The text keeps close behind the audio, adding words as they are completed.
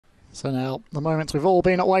So now, the moment we've all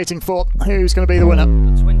been waiting for. Who's going to be the winner?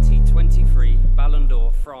 The 2023 Ballon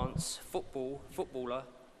d'Or France footballer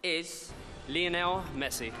is Lionel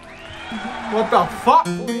Messi. What the fuck?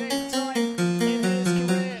 48th time in his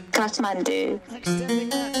career. Kathmandu. Extending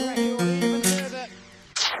that record even further.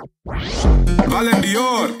 Ballon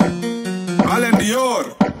d'Or, Ballon d'Or.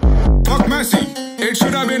 Fuck Messi, it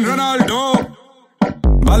should have been Ronaldo.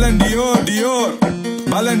 Ballon d'Or, Dior,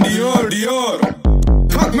 Ballon d'Or, Dior.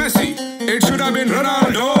 Fuck Messi, it should have been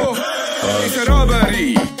Ronaldo. It's a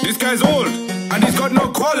robbery, this guy's old and he's got no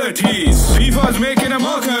qualities. FIFA's making a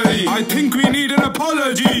mockery, I think we need an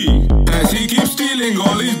apology. Messi keeps stealing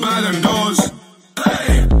all these Ballon d'Ors,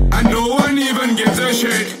 and no one even gives a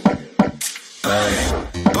shit.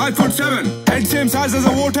 5'7", head same size as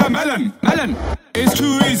a watermelon. Melon, it's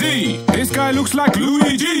too easy. This guy looks like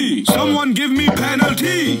Luigi. Someone give me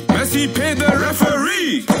penalty. Messi paid the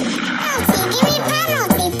referee. Give me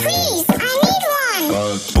penalty, please. I need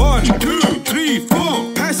one. 1, 2, 3, 4.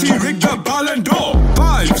 Messi rigged the Ballon d'Or.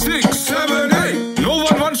 5, 6, 7, 8. No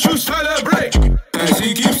one wants to celebrate.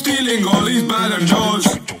 Messi keeps stealing all these Ballon d'Ors,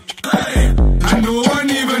 and no one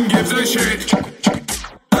even gives a shit.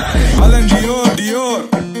 Ballon d'Or, Dior,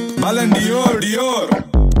 Ballon d'Or, Dior.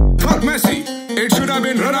 Fuck Messi, it should have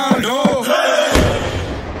been Ronaldo.